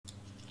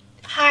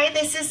Hi,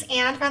 this is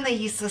Anne from The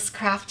Useless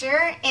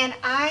Crafter, and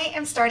I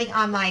am starting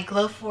on my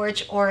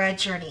Glowforge Aura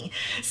journey.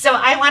 So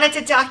I wanted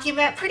to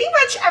document pretty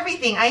much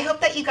everything. I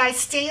hope that you guys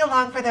stay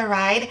along for the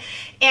ride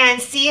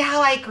and see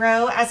how I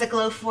grow as a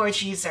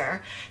Glowforge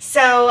user.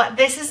 So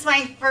this is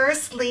my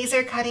first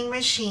laser cutting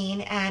machine,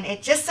 and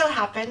it just so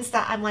happens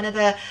that I'm one of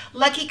the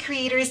lucky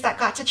creators that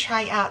got to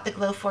try out the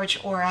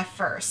Glowforge Aura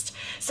first.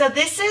 So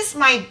this is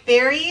my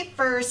very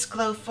first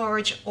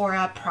Glowforge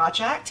Aura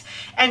project,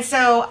 and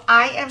so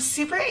I am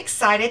super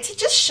excited to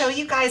just show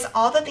you guys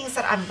all the things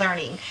that I'm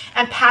learning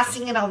and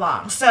passing it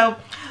along. So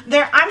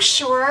I'm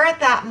sure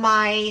that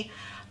my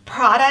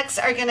products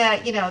are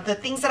gonna, the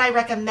things that I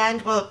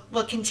recommend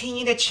will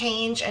continue to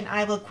change, and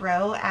I will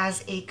grow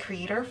as a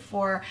creator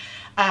for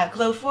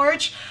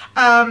Glowforge.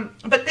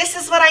 But this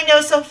is what I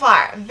know so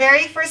far.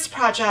 Very first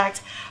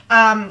project.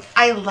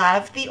 I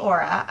love the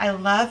Aura. I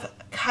love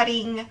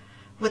cutting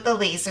with the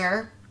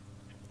laser.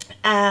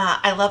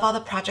 I love all the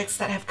projects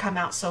that have come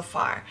out so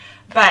far.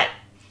 But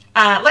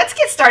let's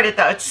get started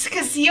though, just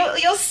because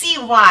you'll see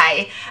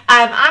why.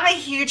 I'm a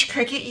huge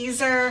Cricut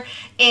user,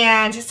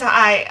 and so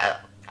I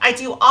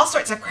do all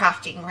sorts of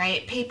crafting,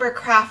 right? Paper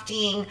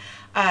crafting,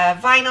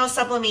 vinyl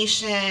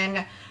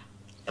sublimation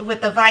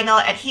with the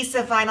vinyl,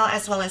 adhesive vinyl,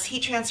 as well as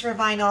heat transfer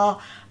vinyl.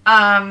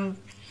 But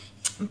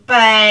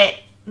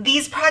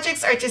these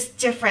projects are just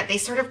different. They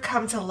sort of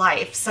come to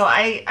life. So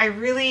I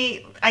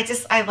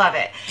love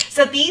it.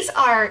 So these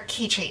are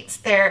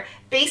keychains. They're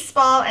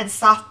baseball and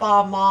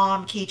softball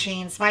mom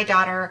keychains. My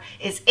daughter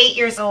is 8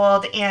 years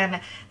old, and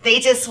they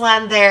just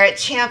won their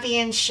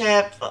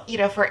championship,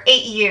 for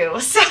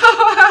 8U.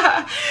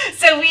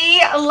 So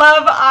we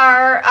love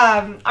our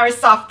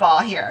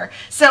softball here.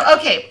 So,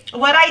 okay,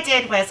 what I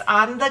did was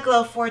on the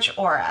Glowforge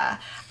Aura,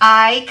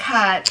 I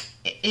cut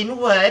in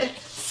wood.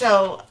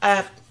 So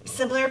a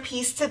similar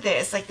piece to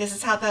this, like this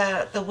is how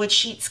the wood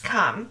sheets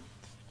come.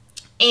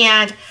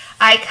 And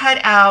I cut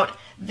out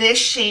this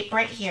shape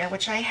right here,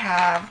 which I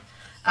have.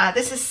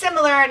 This is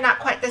similar, not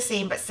quite the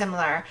same, but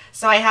similar.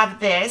 So I have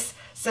this.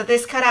 So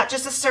this cut out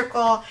just a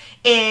circle.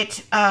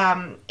 It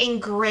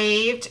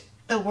engraved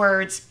the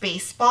words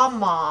baseball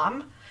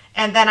mom.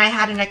 And then I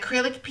had an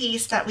acrylic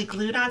piece that we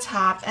glued on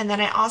top. And then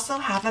I also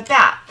have a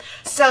bat.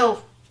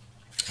 So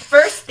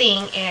first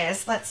thing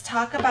is, let's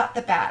talk about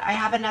the bat. I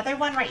have another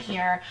one right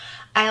here.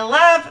 I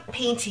love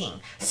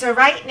painting. So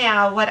right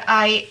now,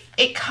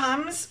 it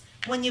comes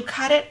when you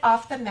cut it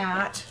off the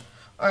mat,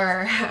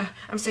 or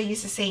I'm so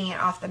used to saying it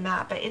off the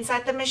mat, but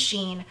inside the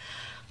machine.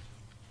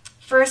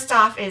 First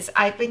off is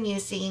I've been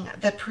using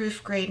the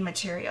proof grade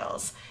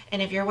materials.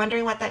 And if you're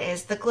wondering what that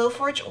is, the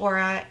Glowforge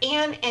Aura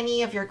and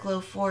any of your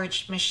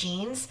Glowforge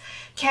machines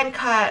can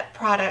cut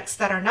products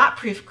that are not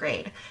proof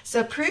grade.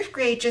 So proof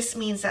grade just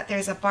means that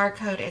there's a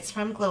barcode. It's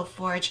from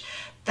Glowforge.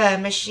 The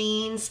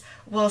machines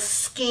will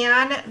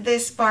scan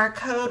this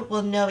barcode,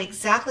 will know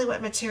exactly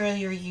what material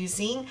you're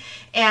using,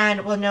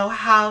 and will know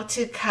how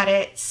to cut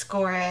it,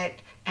 score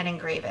it, and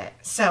engrave it.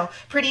 So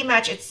pretty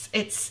much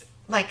it's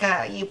like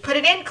you put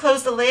it in,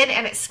 close the lid,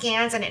 and it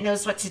scans and it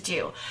knows what to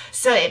do.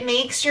 So it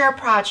makes your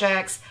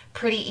projects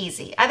pretty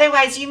easy.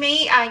 Otherwise, you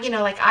may,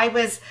 like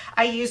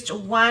I used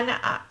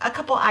a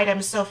couple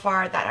items so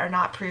far that are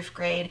not proof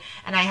grade,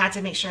 and I had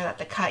to make sure that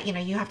the cut,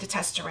 you have to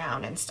test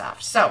around and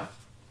stuff. So,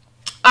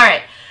 all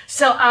right.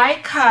 So I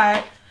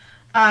cut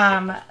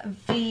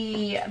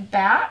the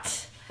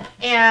bat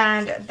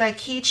and the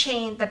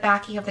keychain, the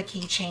backing of the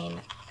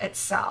keychain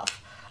itself.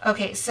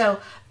 Okay,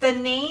 so the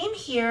name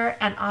here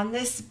and on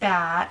this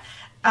bat,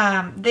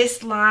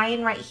 this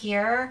line right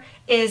here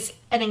is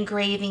an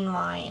engraving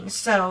line,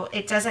 so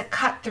it doesn't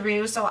cut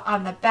through. So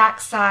on the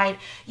back side,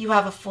 you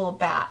have a full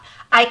bat.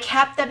 I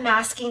kept the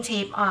masking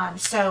tape on,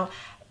 so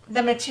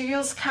the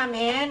materials come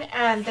in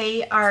and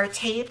they are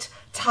taped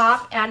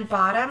top and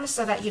bottom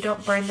so that you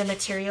don't burn the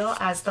material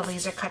as the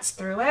laser cuts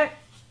through it.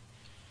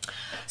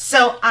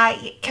 So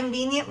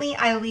conveniently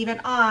I leave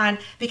it on,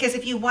 because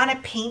if you want to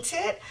paint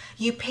it,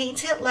 you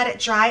paint it, let it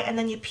dry, and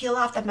then you peel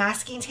off the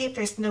masking tape.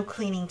 There's no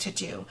cleaning to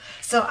do.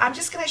 So I'm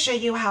just going to show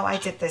you how I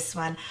did this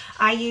one.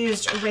 I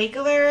used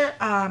regular,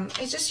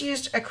 I just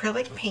used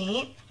acrylic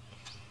paint,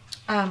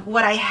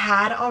 what I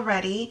had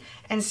already,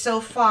 and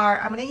so far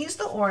I'm going to use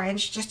the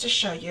orange just to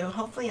show you.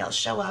 Hopefully it'll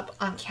show up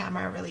on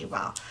camera really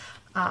well.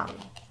 All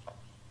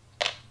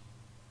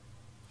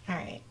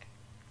right.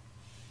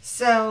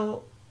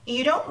 So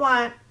you don't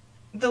want,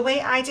 the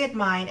way I did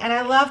mine, and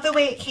I love the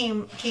way it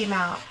came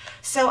out.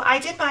 So I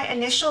did my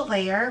initial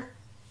layer,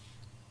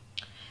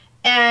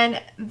 and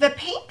the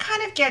paint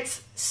kind of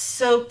gets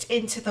soaked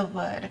into the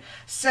wood.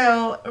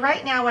 So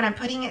right now when I'm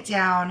putting it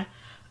down,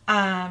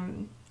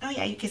 oh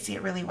yeah, you can see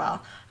it really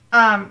well.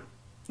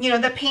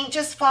 The paint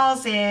just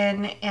falls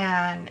in,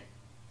 and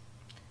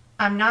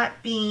I'm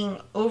not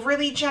being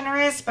overly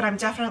generous, but I'm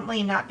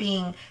definitely not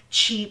being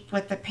cheap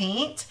with the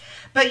paint.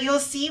 But you'll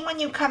see when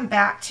you come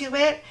back to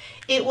it,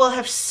 it will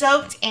have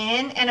soaked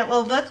in, and it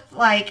will look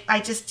like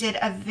I just did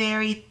a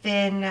very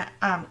thin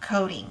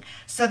coating.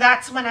 So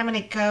that's when I'm going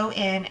to go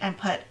in and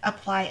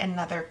apply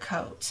another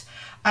coat.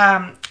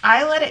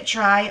 I let it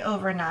dry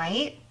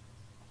overnight,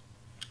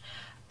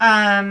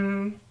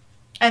 and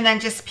then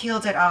just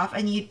peeled it off,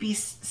 and you'll be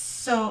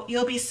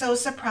so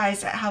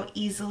surprised at how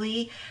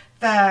easily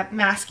the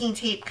masking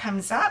tape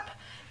comes up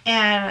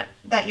and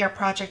that your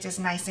project is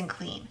nice and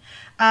clean.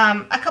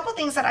 A couple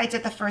things that I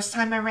did the first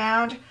time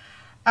around.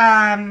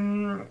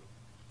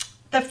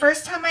 The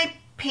first time I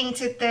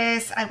painted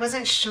this, I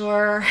wasn't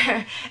sure,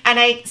 and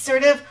I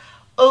sort of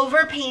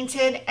over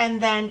painted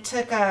and then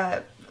took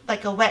a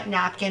wet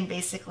napkin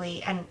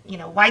basically and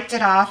wiped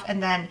it off,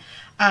 and then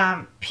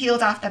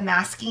peeled off the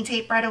masking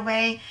tape right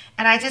away,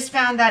 and I just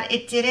found that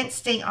it didn't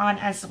stay on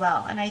as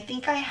well. And I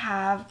think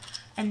I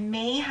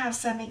may have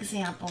some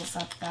examples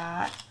of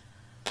that,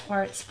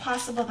 or it's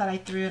possible that I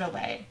threw it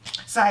away.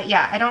 So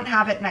yeah, I don't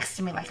have it next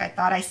to me like I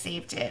thought I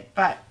saved it,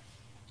 but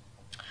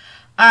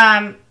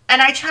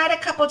and I tried a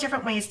couple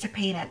different ways to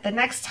paint it. The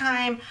next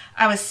time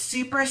I was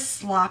super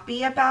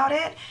sloppy about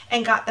it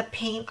and got the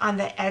paint on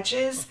the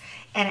edges,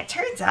 and it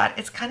turns out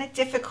it's kind of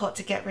difficult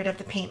to get rid of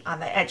the paint on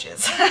the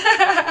edges.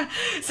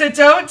 So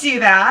don't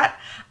do that.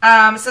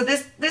 So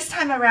this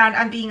time around,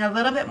 I'm being a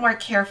little bit more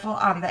careful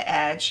on the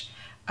edge.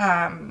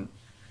 And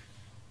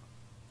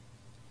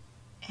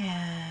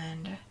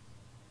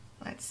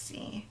let's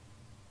see.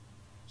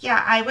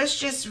 Yeah, I was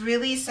just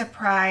really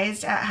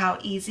surprised at how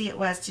easy it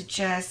was to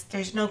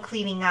there's no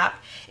cleaning up.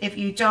 If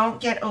you don't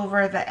get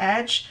over the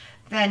edge,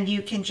 then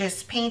you can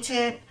just paint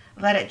it,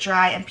 let it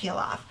dry, and peel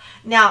off.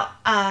 Now,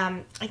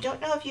 I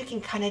don't know if you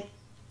can kind of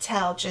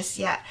tell just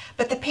yet,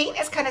 but the paint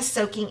is kind of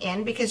soaking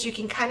in, because you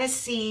can kind of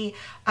see,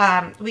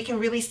 we can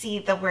really see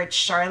the word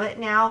Charlotte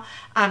now.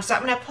 So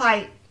I'm going to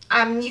apply,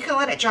 you can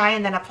let it dry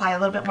and then apply a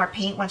little bit more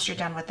paint once you're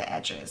done with the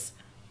edges.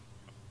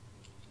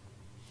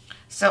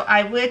 So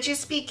I would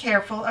just be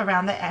careful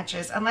around the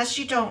edges, unless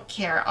you don't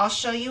care. I'll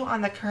show you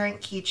on the current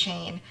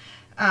keychain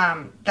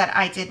that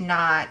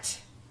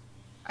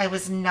I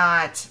was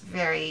not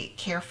very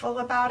careful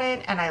about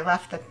it, and I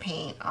left the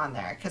paint on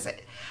there because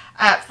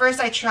at first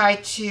I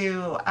tried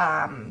to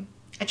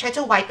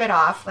wipe it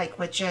off like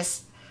with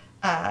just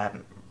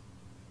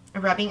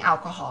rubbing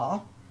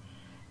alcohol,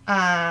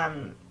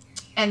 and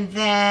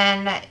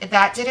then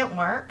that didn't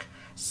work.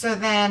 So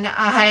then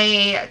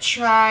I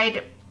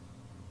tried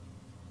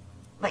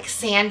like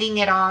sanding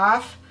it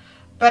off,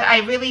 but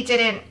I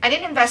didn't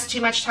invest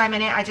too much time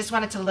in it. I just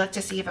wanted to look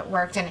to see if it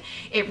worked, and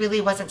it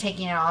really wasn't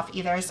taking it off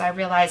either. So I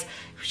realized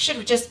you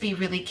should just be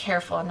really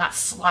careful and not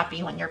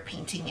sloppy when you're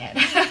painting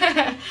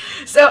it.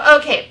 So,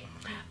 okay.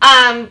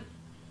 The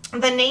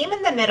name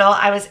in the middle,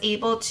 I was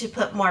able to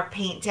put more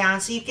paint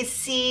down, so you could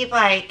see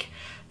like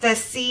the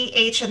C,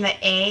 H, and the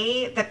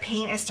A, the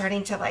paint is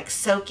starting to like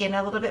soak in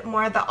a little bit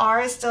more. The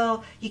R is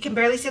still, you can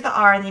barely see the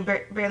R, and you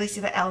barely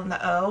see the L and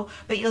the O,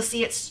 but you'll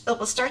see it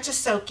will start to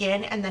soak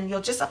in, and then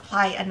you'll just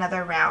apply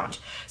another round.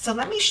 So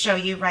let me show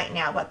you right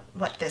now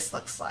what this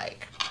looks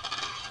like.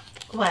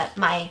 What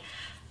my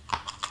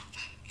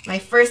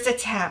first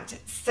attempt.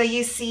 So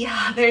you see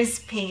how there's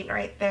paint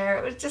right there.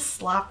 It was just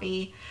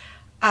sloppy.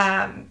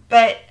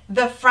 But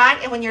the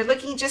front, and when you're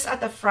looking just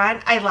at the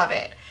front, I love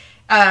it.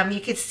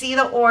 You could see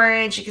the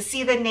orange, you could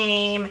see the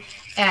name,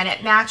 and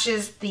it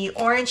matches the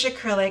orange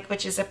acrylic,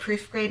 which is a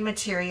proof grade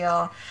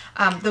material.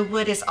 The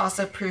wood is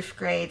also proof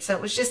grade. So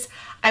it was just,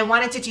 I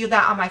wanted to do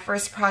that on my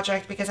first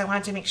project because I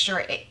wanted to make sure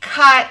it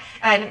cut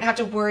and I didn't have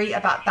to worry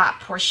about that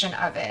portion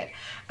of it.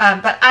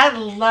 But I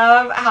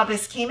love how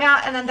this came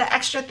out. And then the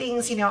extra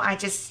things, I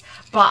just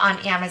bought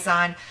on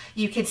Amazon.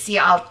 You can see,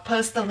 I'll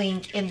post the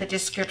link in the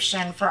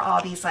description for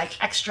all these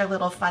like extra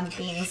little fun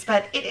things,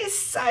 but it is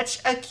such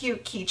a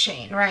cute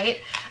keychain, right?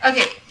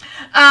 Okay,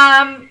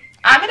 I'm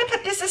gonna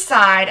put this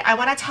aside. I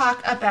wanna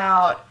talk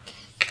about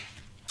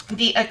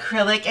the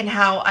acrylic and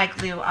how I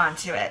glue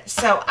onto it.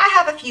 So I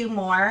have a few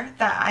more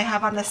that I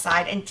have on the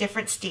side in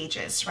different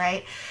stages,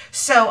 right?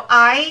 So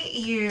I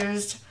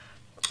used,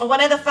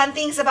 one of the fun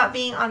things about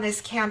being on this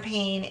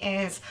campaign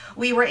is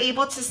we were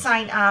able to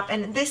sign up,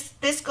 and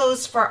this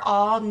goes for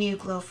all new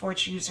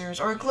Glowforge users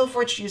or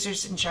Glowforge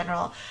users in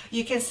general.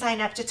 You can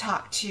sign up to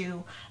talk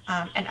to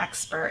an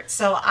expert.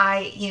 So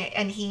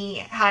and he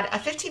had a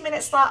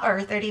 15-minute slot or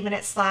a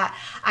 30-minute slot.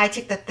 I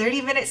took the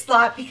 30-minute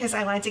slot because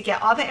I wanted to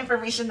get all the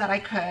information that I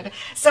could.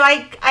 So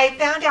I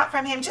found out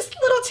from him just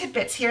little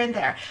tidbits here and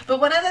there. But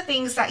one of the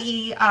things that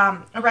he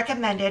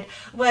recommended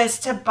was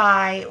to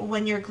buy,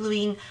 when you're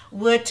gluing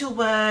wood to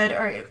wood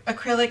or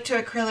acrylic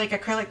to acrylic,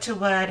 acrylic to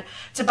wood,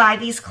 to buy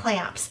these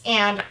clamps.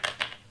 And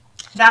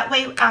that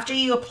way, after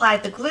you apply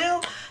the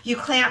glue, you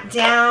clamp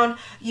down,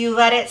 you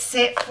let it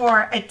sit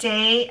for a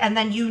day, and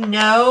then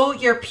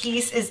your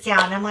piece is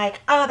down. I'm like,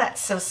 oh, that's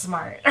so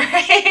smart,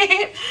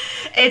 right?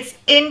 It's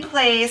in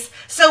place.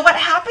 So what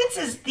happens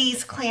is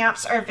these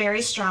clamps are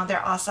very strong.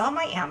 They're also on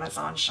my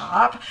Amazon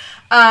shop.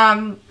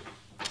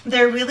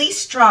 They're really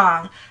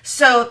strong.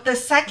 So the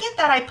second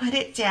that I put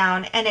it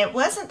down, and it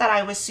wasn't that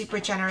I was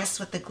super generous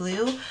with the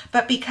glue,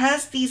 but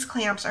because these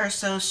clamps are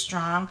so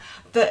strong,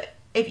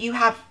 if you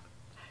have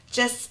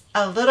just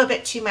a little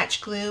bit too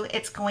much glue,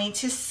 it's going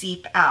to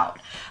seep out.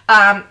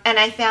 And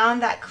I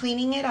found that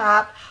cleaning it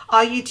up,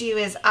 all you do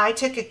is I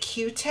took a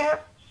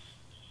Q-tip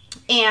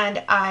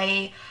and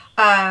I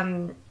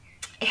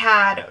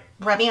had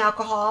rubbing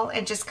alcohol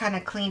and just kind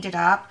of cleaned it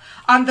up.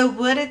 On the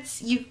wood,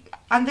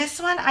 on this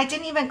one, I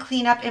didn't even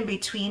clean up in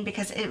between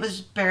because it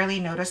was barely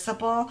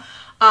noticeable.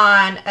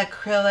 On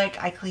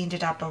acrylic, I cleaned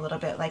it up a little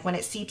bit. Like when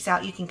it seeps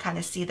out, you can kind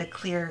of see the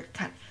clear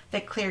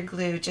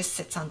glue just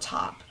sits on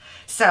top.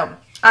 So,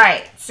 all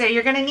right, so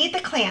you're gonna need the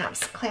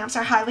clamps. Clamps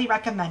are highly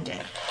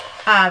recommended.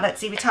 Let's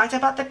see, we talked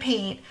about the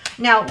paint.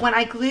 Now, when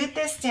I glued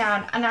this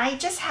down, and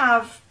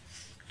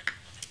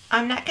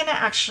I'm not gonna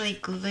actually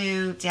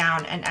glue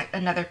down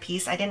another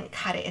piece. I didn't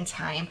cut it in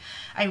time.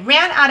 I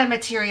ran out of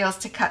materials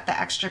to cut the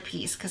extra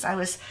piece because I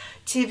was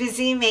too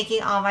busy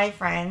making all my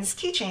friends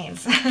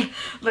keychains.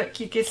 Look,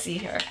 you can see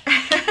here.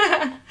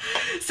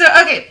 So,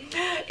 okay,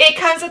 it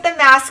comes with the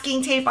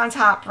masking tape on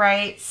top,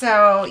 right?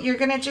 So you're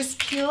gonna just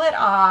peel it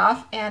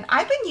off. And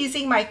I've been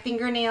using my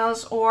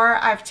fingernails, or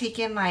I've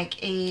taken like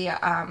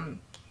the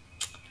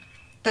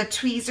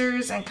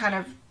tweezers and kind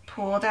of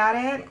pulled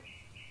at it.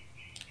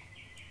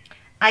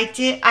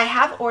 I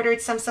have ordered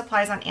some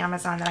supplies on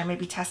Amazon that I may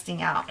be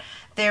testing out.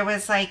 There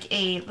was like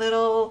a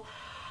little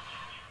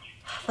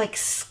like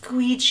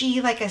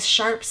squeegee, like a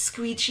sharp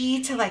squeegee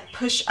to like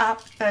push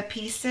up the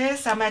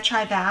pieces. So I'm gonna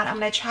try that. I'm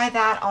gonna try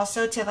that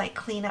also to like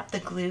clean up the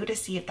glue to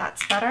see if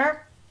that's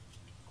better.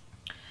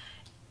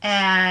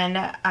 And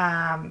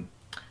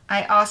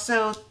I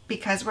also,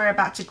 because we're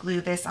about to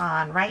glue this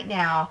on right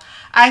now,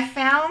 I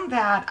found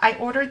that I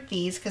ordered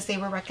these because they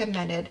were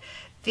recommended.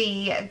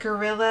 The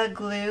Gorilla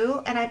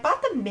Glue, and I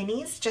bought the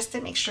minis just to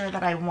make sure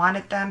that I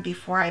wanted them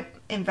before I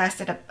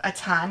invested a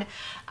ton.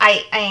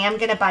 I am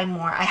going to buy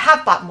more. I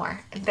have bought more.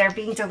 They're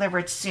being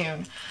delivered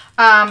soon.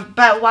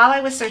 But while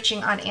I was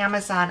searching on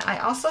Amazon, I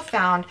also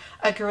found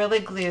a Gorilla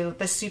Glue,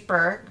 the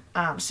super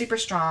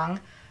strong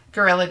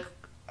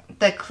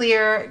the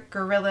clear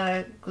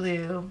Gorilla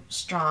Glue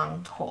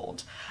Strong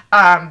Hold.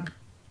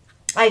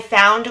 I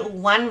found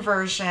one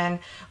version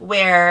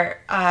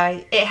where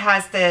it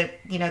has the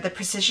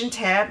precision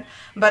tip,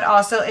 but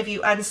also if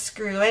you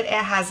unscrew it, it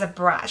has a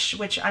brush,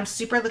 which I'm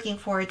super looking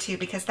forward to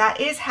because that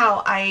is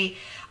how I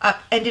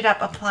ended up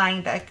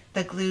applying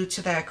the glue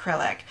to the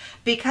acrylic.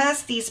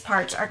 Because these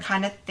parts are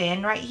kind of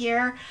thin right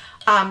here,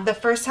 the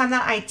first time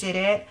that I did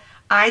it,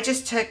 I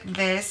just took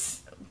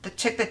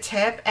the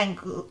tip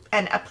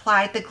and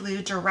applied the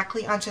glue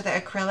directly onto the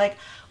acrylic.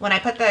 When I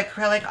put the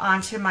acrylic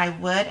onto my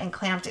wood and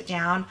clamped it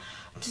down,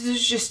 this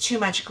was just too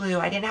much glue.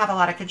 I didn't have a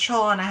lot of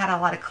control and I had a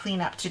lot of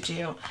cleanup to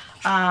do.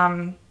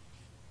 Although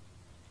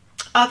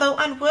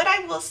on wood,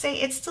 I will say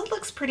it still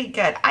looks pretty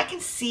good. I can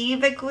see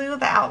the glue,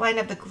 the outline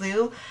of the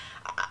glue.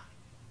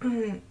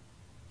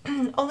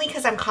 Only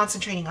because I'm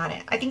concentrating on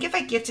it. I think if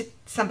I gifted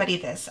somebody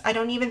this, I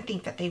don't even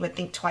think that they would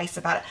think twice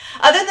about it.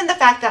 Other than the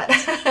fact that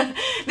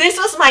this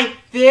was my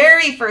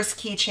very first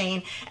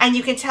keychain, and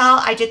you can tell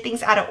I did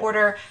things out of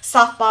order.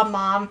 Softball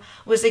Mom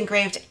was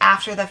engraved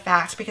after the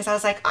fact because I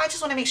was like, oh, I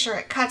just want to make sure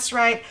it cuts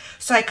right.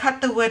 So I cut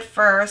the wood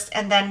first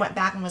and then went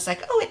back and was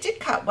like, oh, it did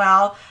cut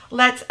well.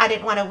 I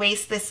didn't want to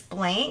waste this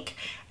blank.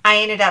 I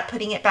ended up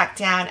putting it back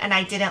down and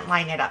I didn't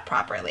line it up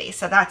properly.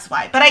 So that's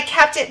why. But I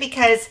kept it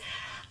because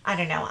I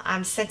don't know,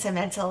 I'm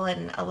sentimental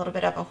and a little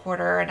bit of a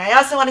hoarder, and I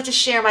also wanted to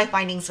share my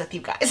findings with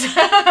you guys.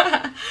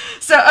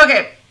 So,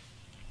 okay.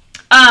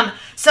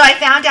 So I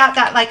found out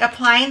that like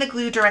applying the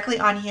glue directly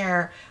on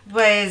here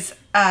was,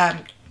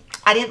 I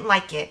didn't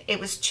like it. It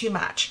was too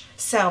much.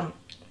 So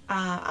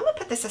I'm gonna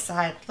put this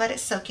aside, let it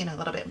soak in a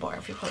little bit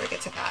more before we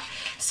get to that.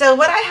 So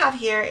what I have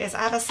here is I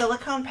have a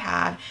silicone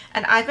pad,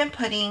 and I've been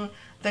putting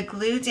the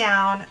glue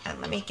down,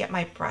 and let me get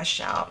my brush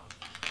out.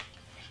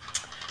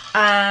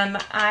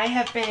 I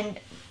have been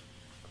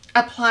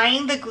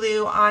applying the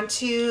glue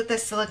onto the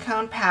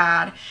silicone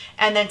pad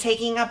and then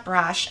taking a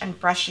brush and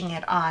brushing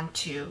it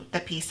onto the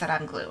piece that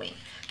I'm gluing.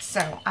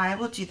 So I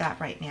will do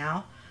that right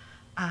now.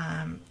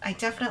 I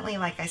definitely,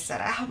 like I said,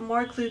 I have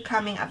more glue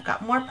coming. I've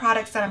got more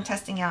products that I'm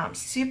testing out. I'm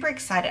super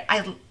excited.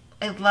 I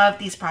love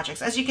these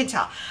projects, as you can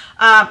tell.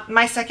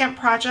 My second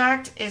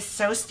project is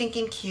so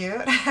stinking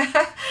cute.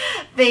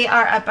 They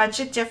are a bunch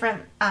of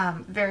different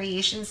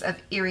variations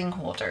of earring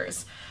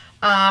holders.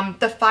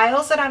 The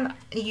files that I'm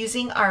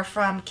using are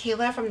from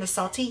Kayla from the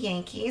Salty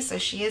Yankee. So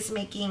she is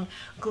making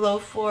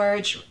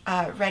Glowforge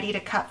ready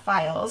to cut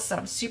files. So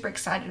I'm super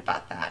excited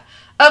about that.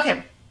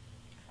 Okay,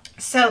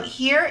 so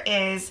here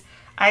is,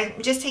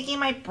 I'm just taking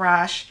my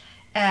brush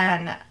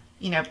and,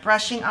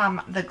 brushing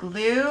on the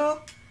glue.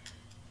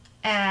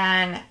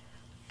 And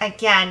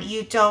again,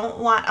 you don't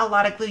want a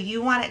lot of glue.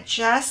 You want it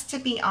just to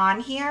be on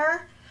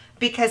here,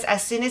 because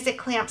as soon as it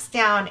clamps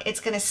down, it's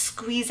going to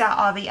squeeze out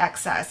all the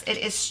excess. It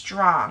is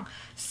strong.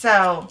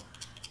 So,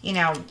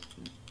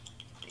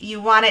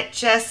 you want it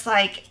just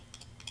like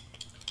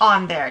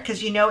on there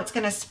because it's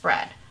going to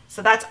spread.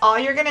 So that's all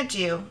you're going to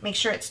do. Make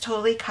sure it's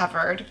totally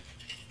covered.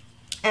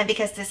 And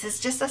because this is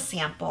just a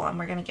sample and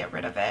we're going to get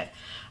rid of it,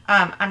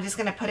 I'm just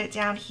going to put it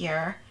down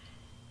here.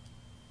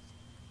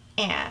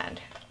 And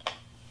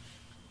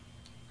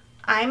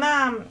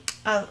I'm,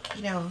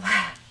 you know,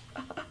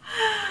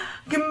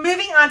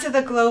 moving on to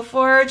the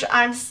Glowforge,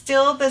 I'm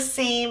still the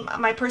same.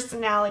 My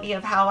personality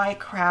of how I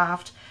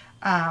craft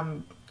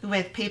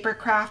with paper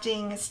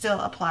crafting still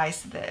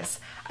applies to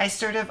this. I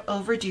sort of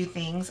overdo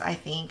things, I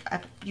think.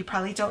 You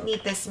probably don't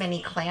need this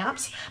many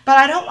clamps, but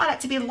I don't want it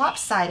to be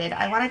lopsided.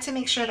 I wanted to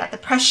make sure that the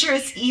pressure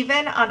is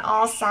even on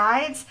all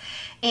sides.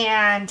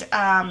 And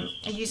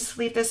you just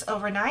leave this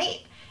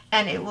overnight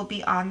and it will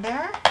be on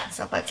there.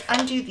 So let's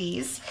undo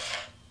these.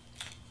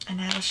 And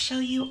I will show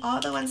you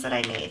all the ones that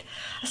I made.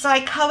 So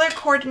I color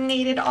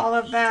coordinated all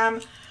of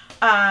them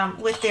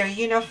with their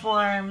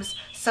uniforms.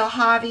 So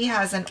Javi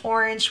has an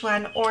orange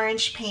one,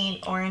 orange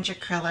paint, orange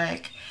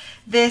acrylic.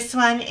 This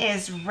one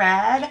is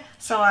red.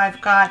 So I've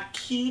got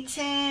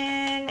Keaton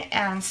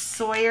and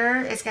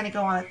Sawyer is going to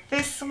go on with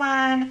this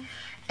one.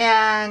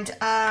 And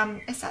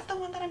is that the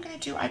one that I'm going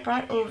to do? I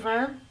brought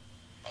over.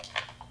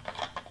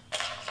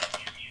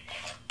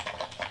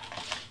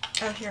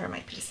 Oh, here are my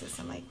pieces.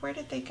 I'm like, where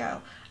did they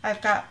go?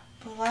 I've got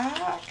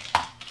black.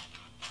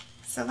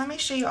 So let me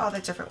show you all the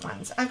different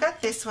ones. I've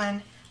got this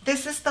one.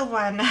 This is the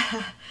one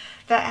that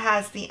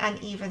has the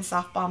uneven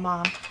softball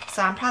mom.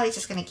 So I'm probably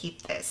just going to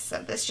keep this.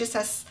 So this just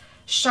has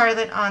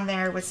Charlotte on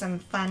there with some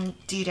fun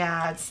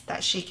doodads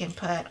that she can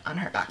put on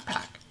her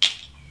backpack.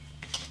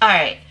 All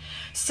right.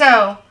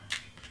 So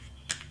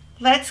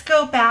let's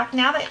go back.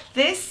 Now that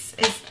this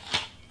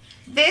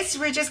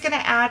we're just going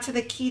to add to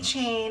the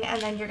keychain,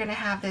 and then you're going to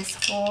have this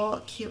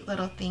whole cute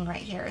little thing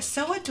right here.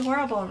 So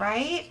adorable,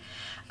 right?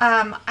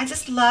 I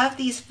just love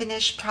these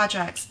finished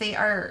projects. They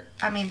are,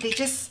 I mean,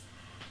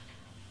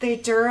 they're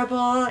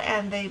durable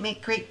and they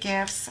make great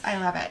gifts. I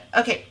love it.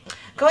 Okay,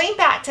 going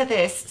back to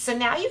this. So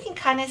now you can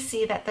kind of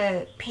see that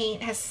the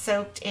paint has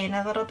soaked in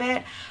a little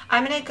bit.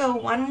 I'm going to go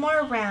one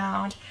more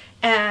round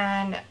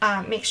and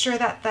make sure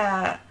that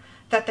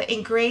the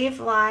engraved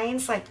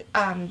lines, like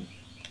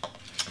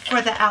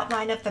for the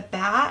outline of the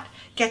bat,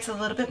 gets a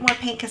little bit more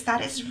paint because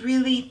that is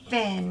really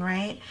thin,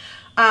 right?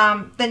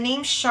 The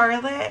name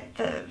Charlotte,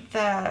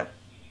 the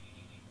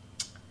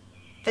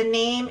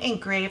name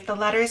engraved, the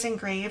letters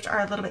engraved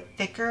are a little bit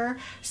thicker,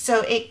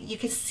 so you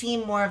can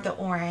see more of the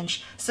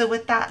orange. So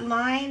with that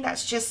line,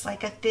 that's just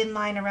like a thin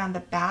line around the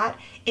bat,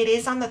 it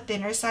is on the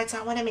thinner side, so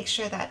I want to make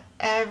sure that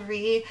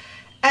every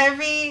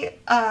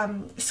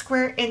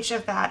square inch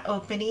of that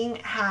opening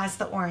has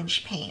the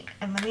orange paint.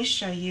 And let me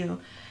show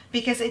you,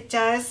 because it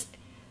does,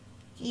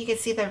 you can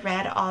see the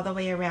red all the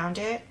way around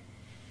it.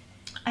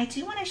 I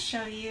do want to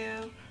show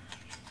you,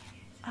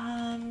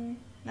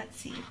 let's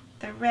see,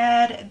 the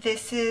red,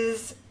 this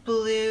is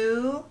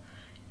blue,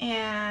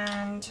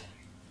 and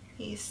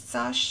you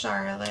saw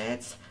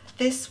Charlotte's.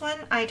 This one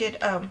I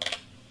did,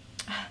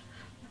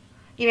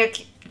 you know,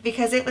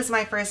 because it was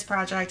my first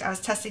project, I was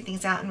testing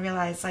things out and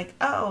realized like,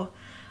 oh,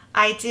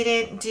 I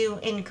didn't do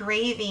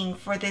engraving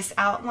for this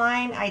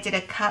outline. I did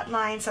a cut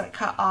line, so it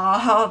cut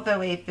all the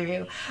way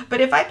through. But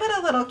if I put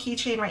a little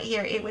keychain right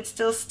here, it would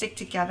still stick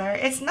together.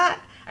 It's not,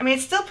 I mean,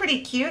 it's still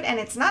pretty cute, and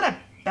it's not a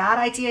bad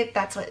idea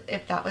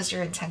if that was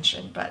your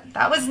intention, but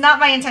that was not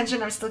my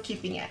intention. I'm still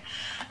keeping it.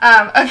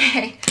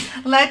 Okay,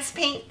 let's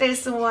paint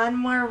this one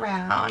more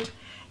round,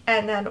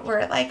 and then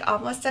we're like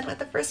almost done with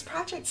the first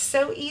project.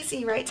 So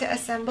easy, right, to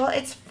assemble.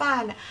 It's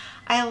fun.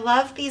 I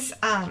love these.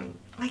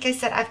 Like I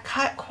said, I've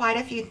cut quite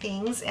a few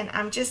things, and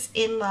I'm just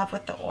in love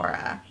with the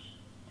aura.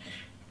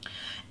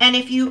 And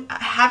if you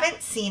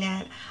haven't seen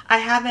it, I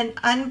have an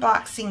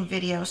unboxing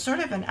video, sort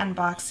of an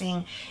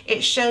unboxing.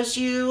 It shows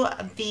you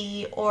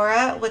the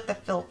aura with the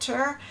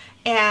filter,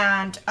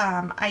 and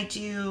I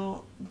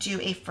do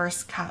a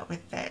first cut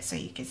with it, so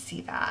you can see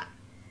that.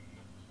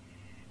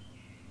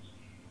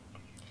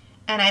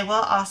 And I will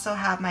also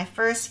have my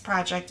first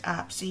project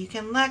up, so you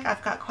can look.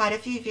 I've got quite a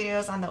few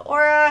videos on the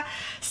aura.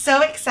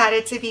 So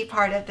excited to be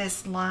part of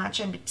this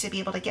launch and to be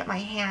able to get my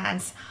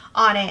hands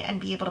on it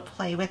and be able to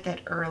play with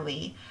it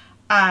early.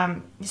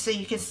 So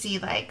you can see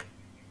like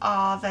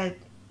all the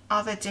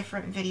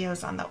different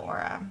videos on the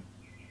aura.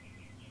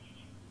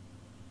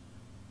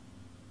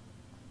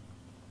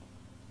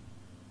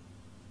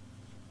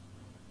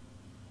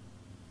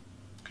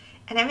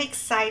 And I'm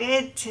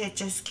excited to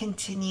just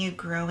continue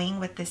growing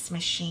with this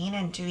machine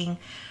and doing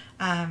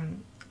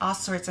all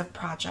sorts of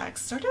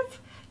projects. Sort of,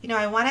 you know,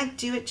 I want to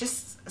do it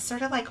just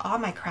sort of like all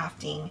my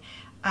crafting,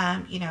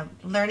 you know,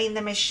 learning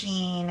the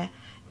machine,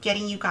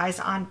 getting you guys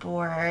on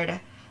board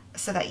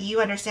so that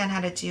you understand how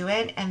to do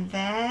it, and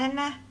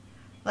then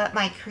let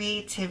my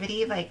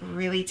creativity like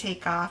really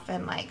take off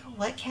and like,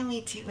 what can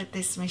we do with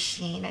this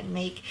machine and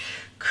make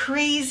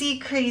crazy,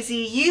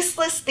 crazy,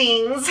 useless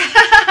things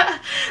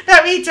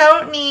that we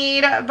don't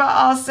need, but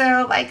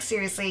also like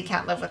seriously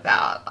can't live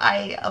without.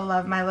 I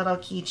love my little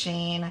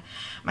keychain.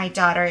 My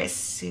daughter is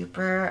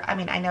super, I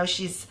mean, I know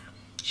she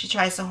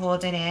tries to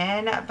hold it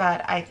in,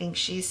 but I think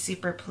she's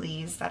super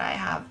pleased that I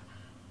have,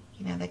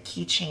 you know, the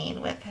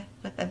keychain with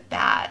a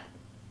bat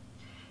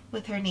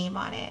with her name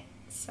on it.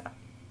 So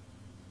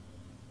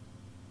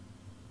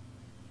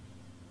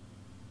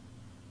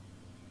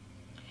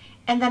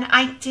And then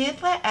I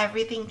did let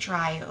everything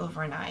dry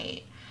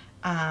overnight.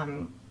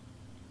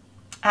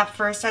 At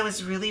first I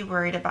was really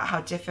worried about how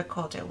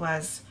difficult it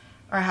was,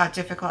 or how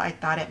difficult I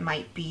thought it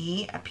might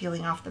be at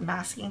peeling off the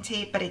masking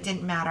tape, but it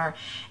didn't matter.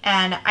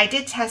 And I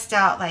did test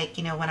out, like,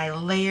 you know, when I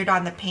layered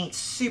on the paint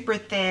super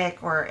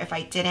thick, or if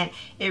I didn't,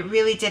 it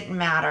really didn't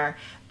matter.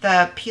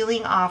 The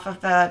peeling off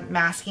of the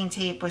masking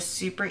tape was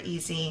super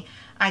easy.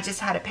 I just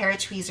had a pair of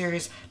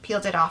tweezers,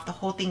 peeled it off, the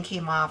whole thing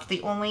came off.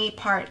 The only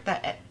part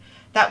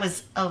that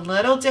was a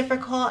little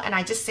difficult, and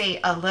I just say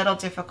a little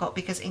difficult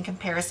because in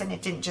comparison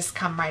it didn't just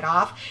come right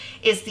off,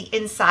 is the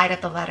inside of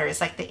the letters,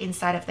 like the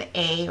inside of the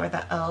A or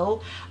the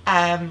O.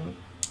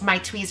 My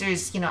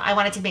tweezers, you know, I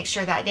wanted to make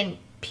sure that I didn't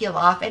peel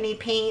off any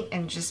paint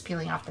and just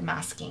peeling off the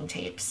masking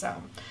tape.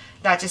 So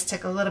that just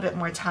took a little bit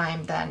more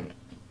time than,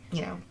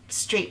 you know,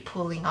 straight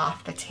pulling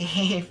off the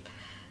tape.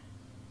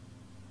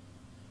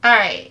 All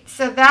right,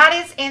 so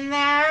that is in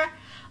there.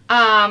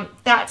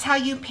 That's how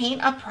you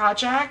paint a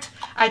project.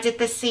 I did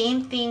the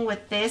same thing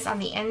with this on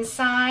the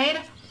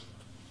inside.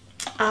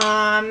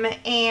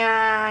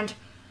 And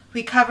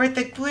we covered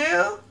the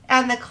glue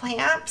and the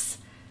clamps.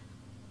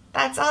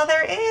 That's all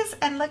there is.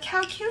 And look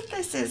how cute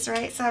this is,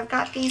 right? So I've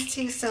got these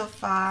two so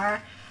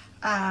far.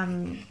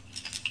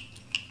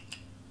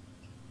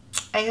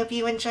 I hope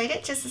you enjoyed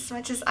it just as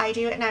much as I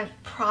do, and I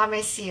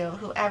promise you,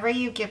 whoever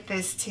you give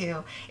this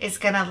to is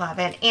gonna love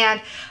it.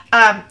 And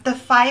the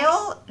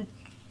file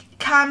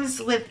comes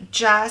with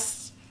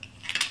just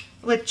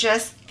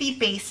the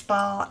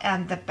baseball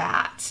and the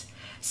bat,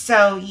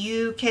 so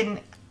you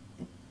can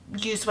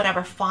use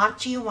whatever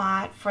font you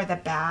want for the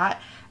bat,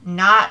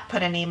 not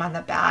put a name on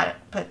the bat,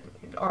 put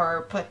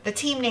the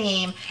team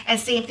name. And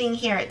same thing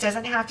here, it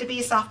doesn't have to be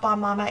Softball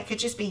Mama, it could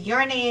just be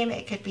your name,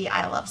 it could be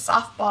I Love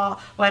Softball,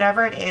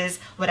 whatever it is,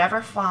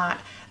 whatever font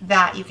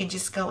that you can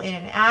just go in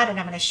and add. And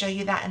I'm going to show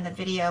you that in the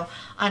video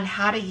on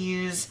how to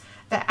use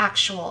the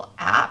actual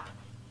app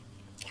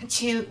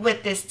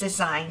with this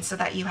design so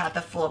that you have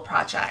the full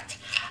project.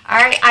 All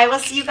right, I will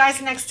see you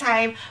guys next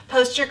time.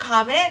 Post your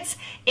comments.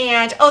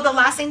 And oh, the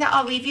last thing that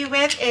I'll leave you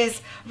with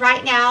is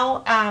right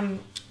now,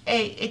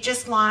 it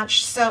just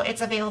launched, so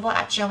it's available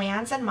at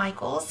Joann's and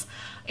Michael's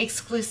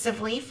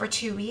exclusively for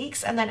 2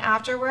 weeks. And then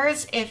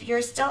afterwards, if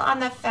you're still on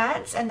the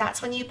fence and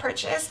that's when you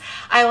purchase,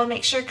 I will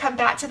make sure, come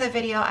back to the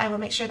video, I will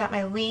make sure that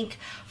my link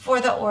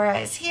for the Aura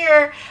is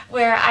here,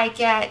 where I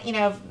get, you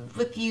know,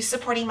 with you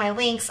supporting my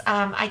links,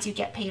 I do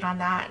get paid on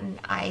that, and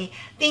I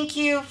thank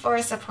you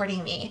for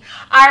supporting me.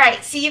 All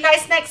right, see you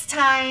guys next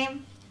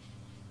time.